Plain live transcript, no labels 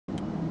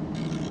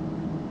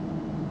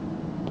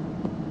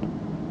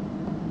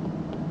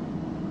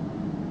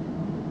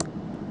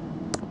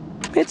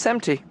It's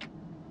empty.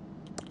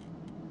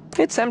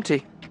 It's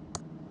empty.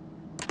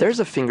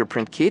 There's a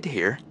fingerprint kit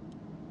here.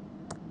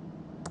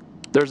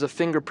 There's a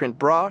fingerprint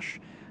brush,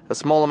 a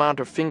small amount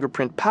of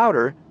fingerprint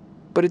powder,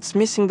 but it's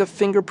missing the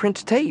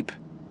fingerprint tape.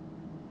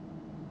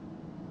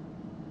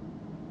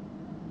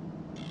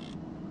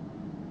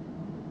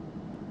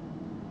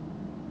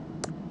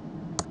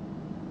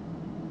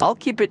 I'll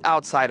keep it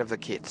outside of the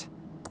kit.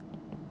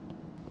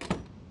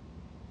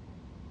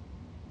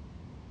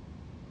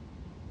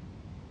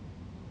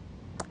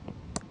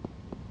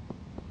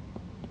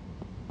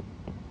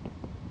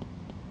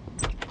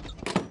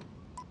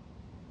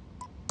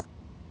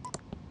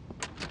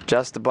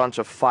 Just a bunch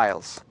of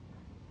files.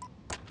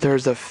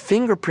 There's a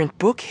fingerprint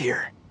book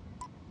here.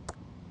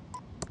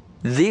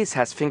 This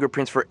has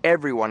fingerprints for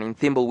everyone in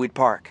Thimbleweed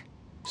Park.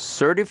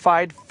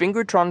 Certified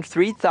Fingertron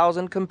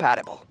 3000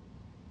 compatible.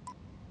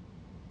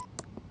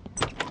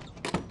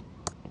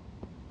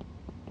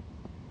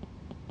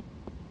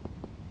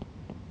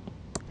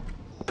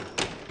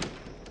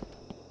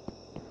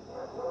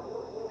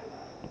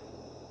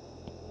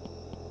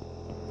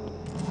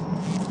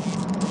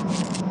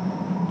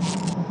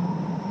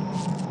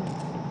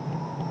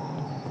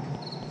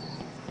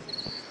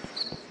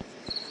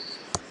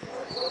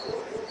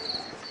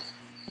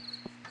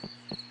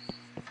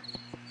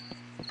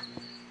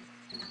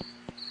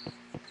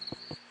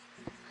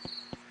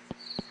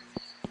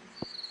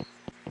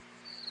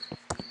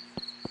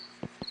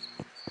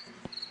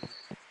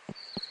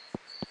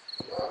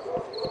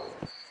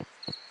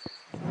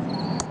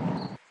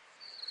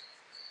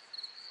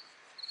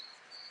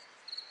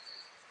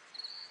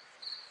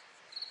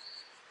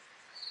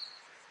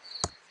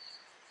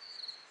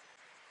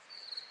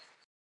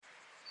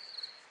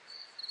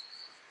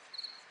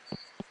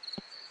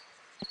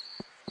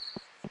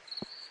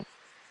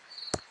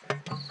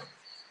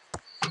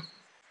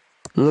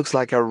 Looks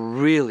like a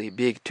really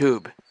big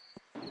tube.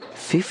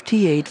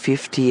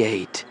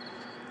 5858.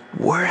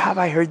 Where have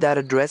I heard that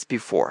address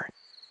before?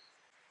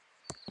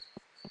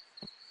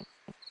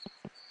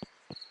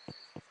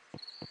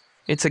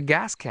 It's a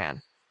gas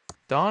can.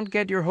 Don't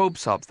get your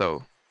hopes up,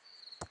 though.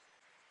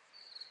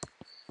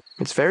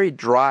 It's very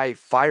dry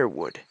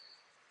firewood.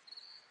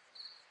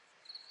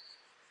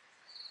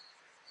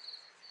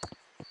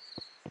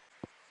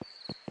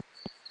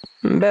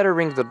 Better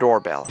ring the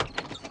doorbell.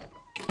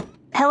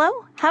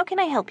 Hello? How can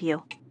I help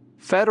you?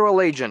 Federal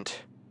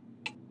agent.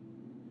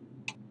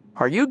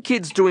 Are you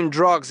kids doing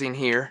drugs in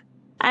here?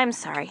 I'm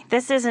sorry,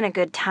 this isn't a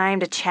good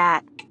time to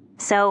chat.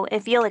 So,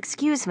 if you'll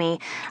excuse me,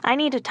 I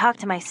need to talk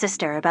to my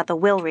sister about the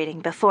will reading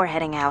before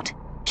heading out.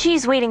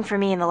 She's waiting for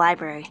me in the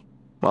library.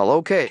 Well,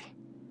 okay.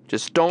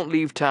 Just don't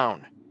leave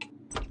town.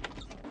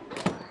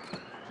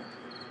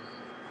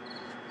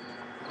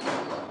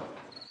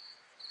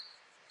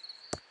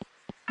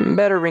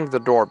 Better ring the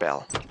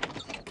doorbell.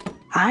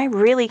 I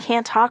really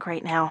can't talk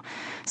right now.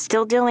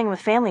 Still dealing with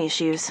family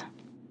issues.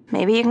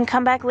 Maybe you can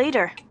come back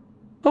later.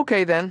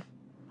 Okay then.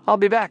 I'll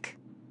be back.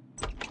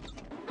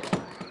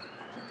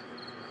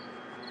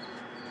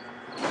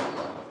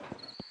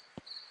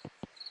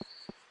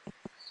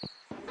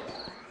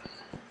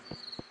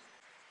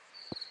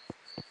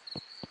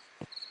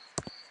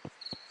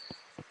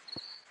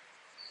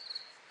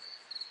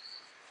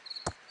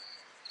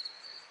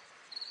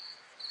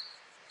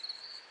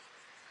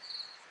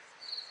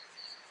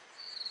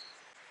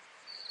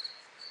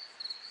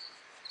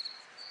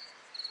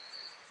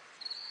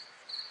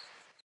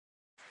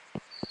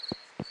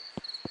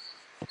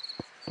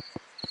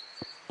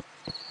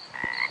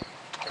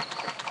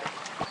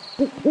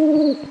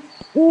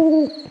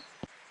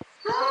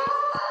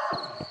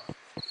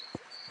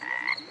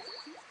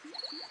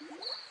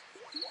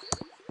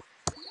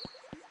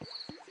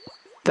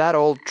 That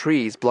old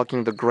tree is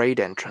blocking the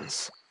grate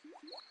entrance.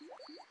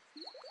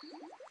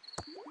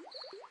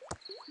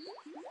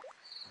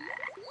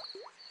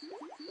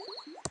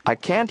 I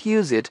can't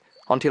use it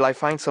until I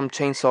find some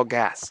chainsaw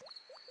gas.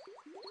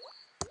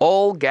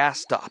 All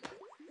gassed up.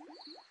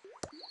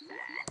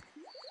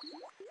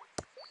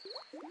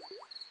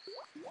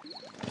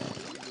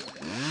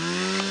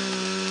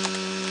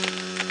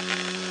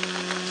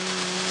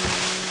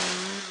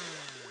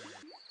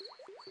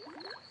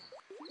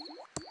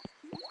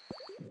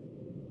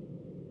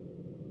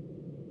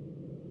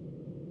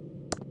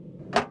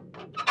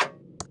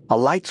 A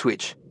light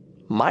switch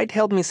might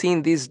help me see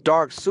in these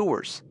dark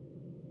sewers.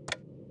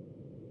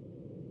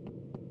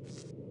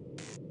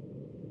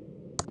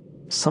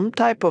 Some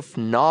type of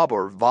knob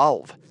or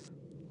valve.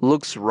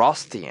 Looks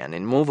rusty and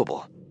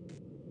immovable.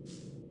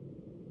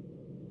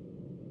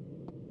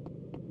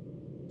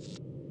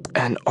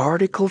 An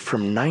article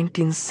from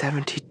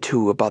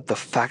 1972 about the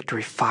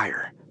factory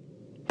fire.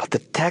 But the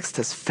text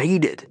has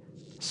faded,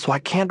 so I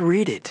can't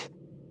read it.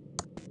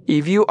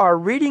 If you are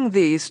reading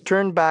this,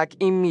 turn back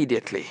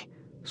immediately.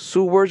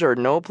 Sewers are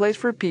no place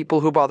for people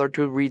who bother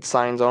to read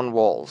signs on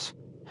walls.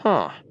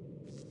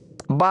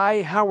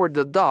 By Howard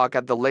the Duck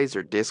at the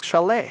Laserdisc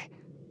Chalet.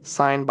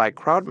 Signed by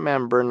crowd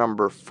member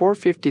number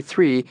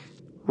 453,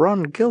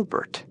 Ron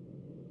Gilbert.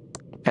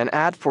 An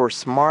ad for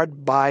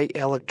Smart Buy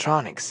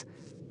Electronics.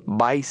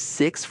 Buy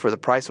 6 for the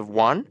price of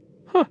 1?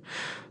 Huh.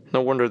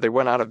 No wonder they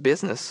went out of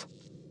business.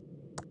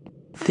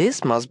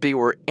 This must be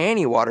where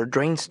any water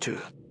drains to.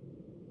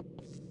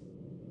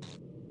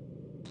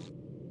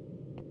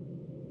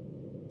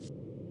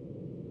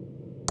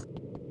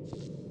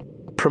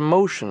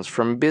 Promotions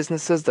from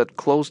businesses that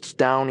closed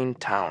down in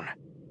town.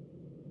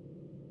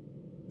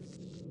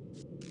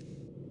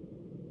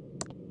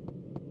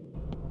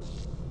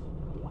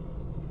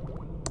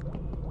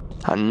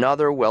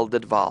 Another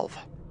welded valve.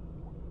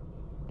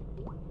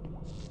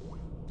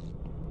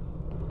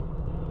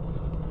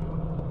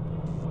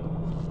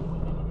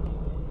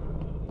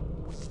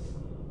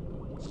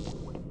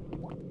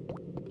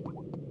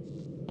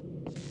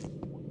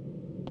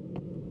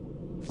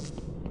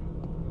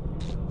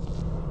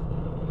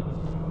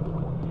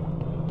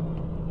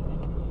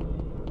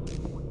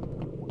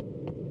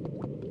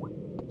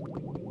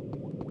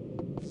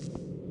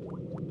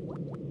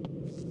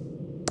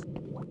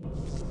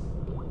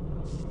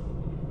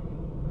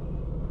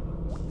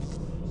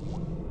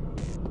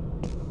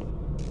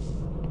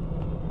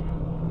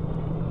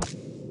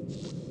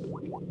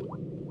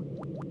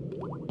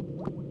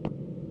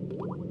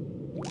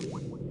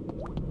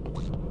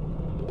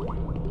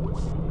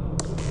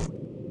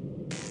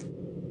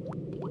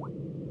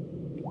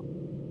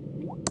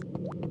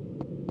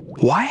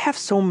 Why have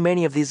so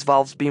many of these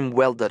valves been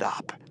welded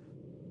up?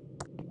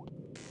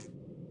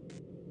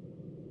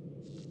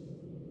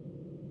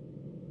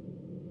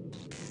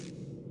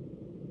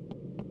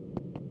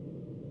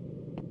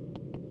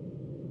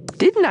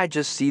 Didn't I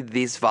just see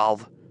this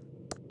valve?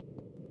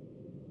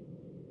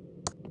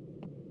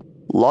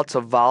 Lots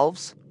of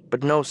valves,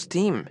 but no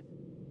steam.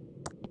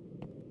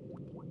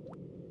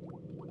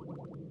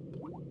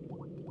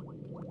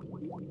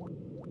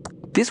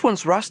 This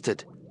one's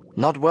rusted,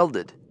 not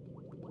welded.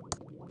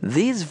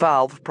 This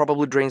valve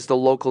probably drains the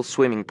local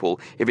swimming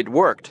pool, if it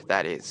worked,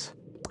 that is.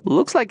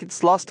 Looks like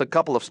it's lost a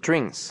couple of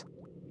strings.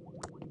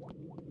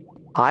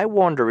 I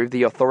wonder if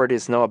the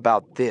authorities know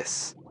about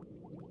this.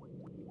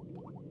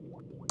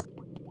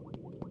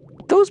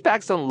 Those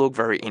bags don't look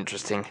very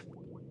interesting.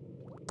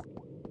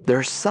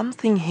 There's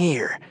something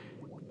here.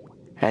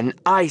 An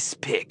ice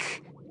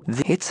pick.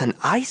 It's an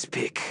ice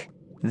pick.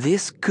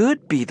 This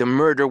could be the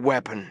murder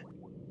weapon.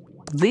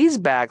 These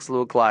bags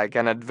look like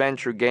an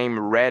adventure game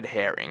red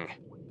herring.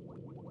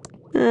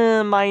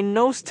 My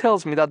nose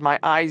tells me that my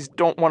eyes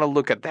don't want to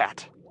look at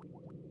that.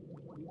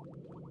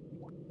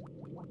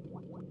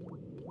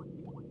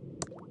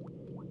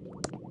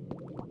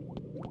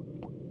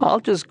 I'll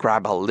just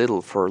grab a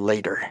little for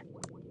later.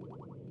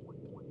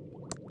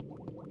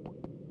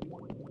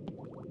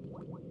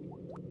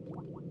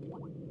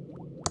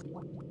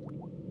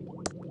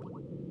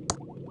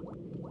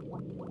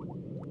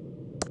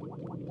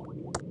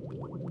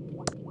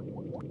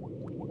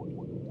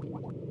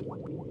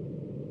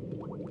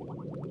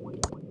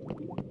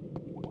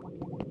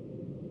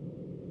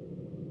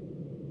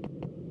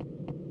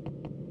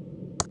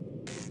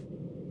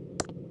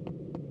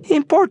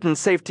 Important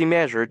safety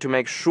measure to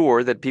make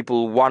sure that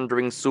people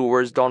wandering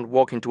sewers don't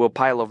walk into a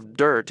pile of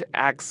dirt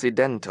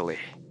accidentally.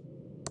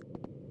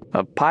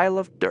 A pile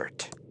of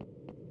dirt.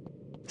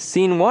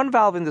 Seen one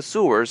valve in the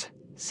sewers,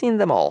 seen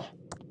them all.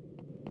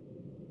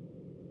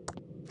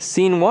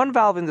 Seen one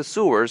valve in the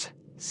sewers,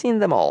 seen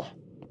them all.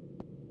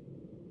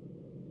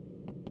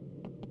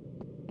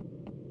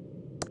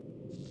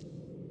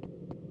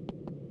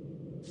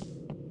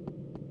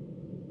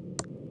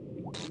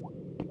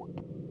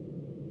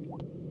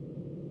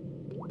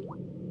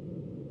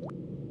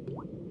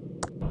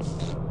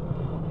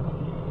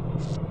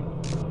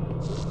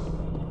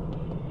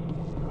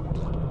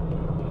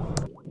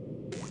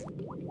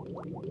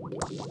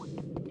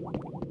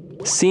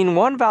 Seen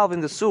one valve in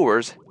the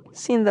sewers,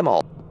 seen them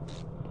all.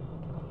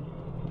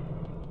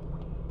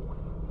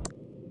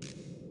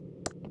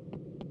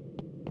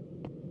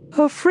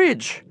 A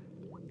fridge.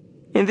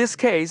 In this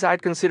case,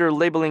 I'd consider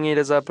labeling it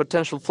as a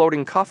potential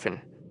floating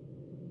coffin.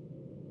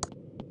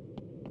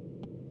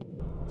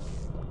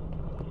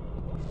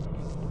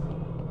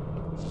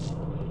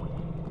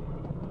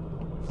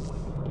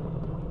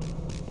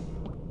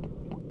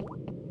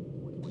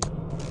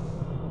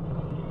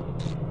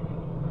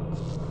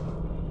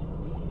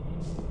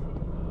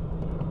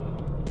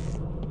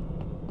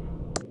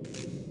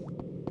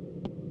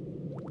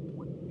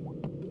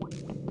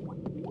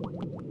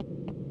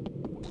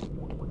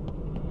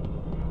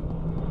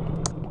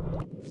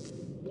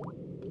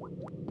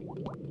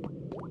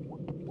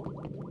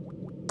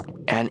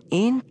 An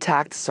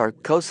intact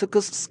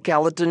Sarcosuchus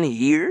skeleton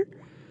here?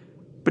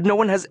 But no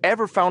one has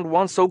ever found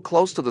one so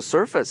close to the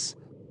surface.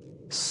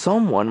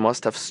 Someone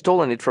must have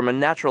stolen it from a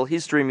natural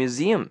history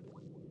museum.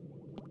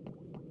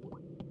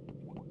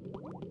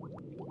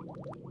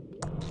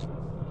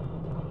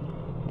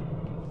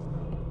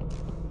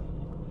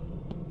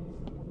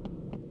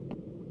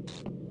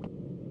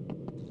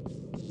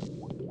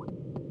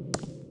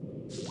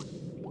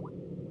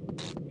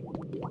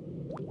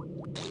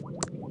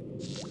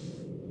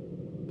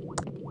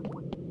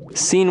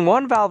 Seen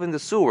one valve in the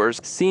sewers,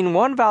 seen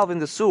one valve in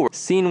the sewers,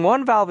 seen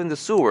one valve in the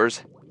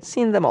sewers,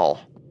 Seen them all.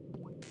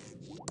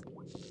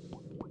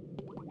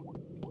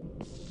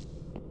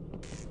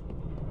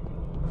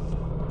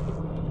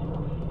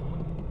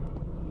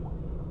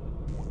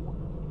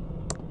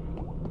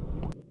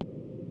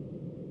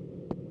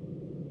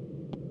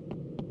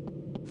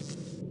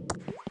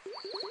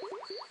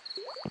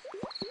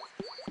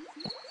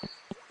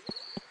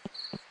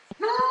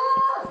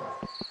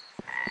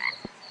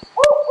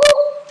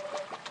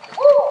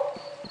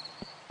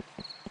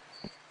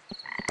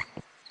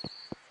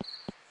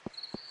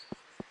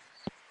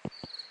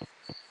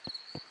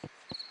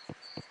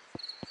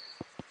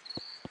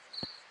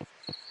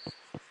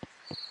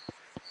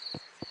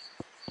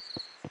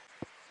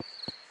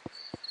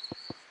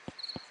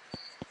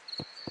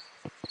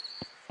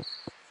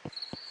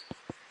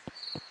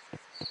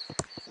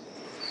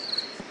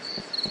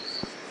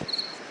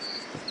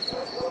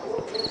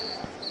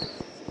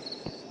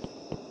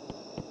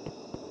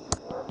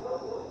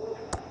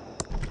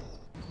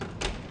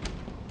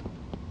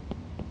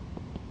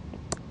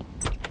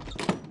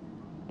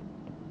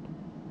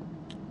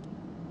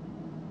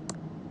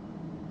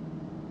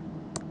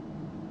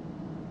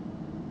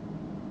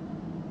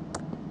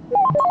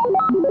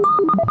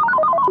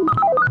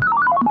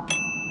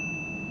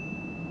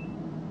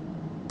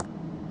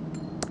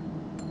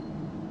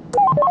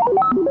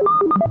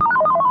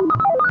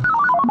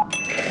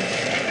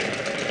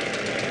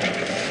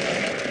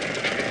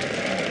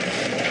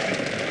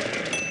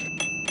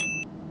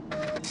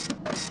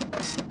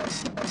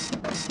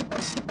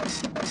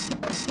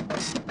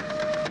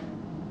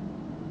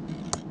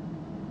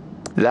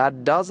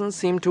 That doesn't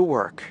seem to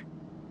work.